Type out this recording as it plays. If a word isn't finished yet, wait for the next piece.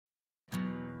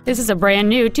This is a brand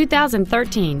new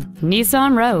 2013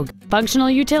 Nissan Rogue, functional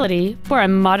utility for a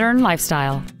modern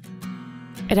lifestyle.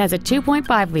 It has a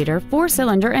 2.5-liter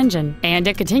four-cylinder engine and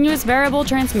a continuous variable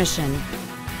transmission.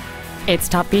 Its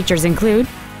top features include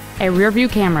a rear-view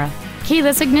camera,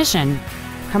 keyless ignition,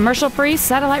 commercial-free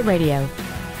satellite radio,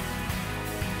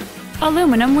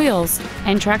 aluminum wheels,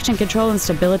 and traction control and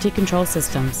stability control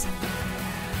systems.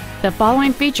 The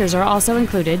following features are also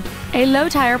included: a low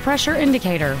tire pressure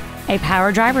indicator, a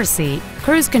power driver's seat,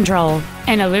 cruise control,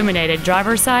 an illuminated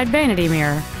driver's side vanity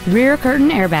mirror, rear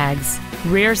curtain airbags,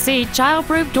 rear seat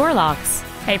child-proof door locks,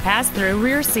 a pass-through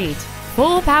rear seat,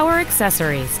 full power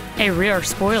accessories, a rear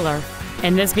spoiler,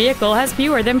 and this vehicle has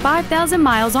fewer than 5,000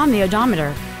 miles on the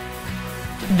odometer.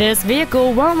 This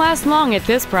vehicle won't last long at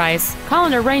this price. Call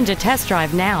and arrange a test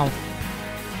drive now.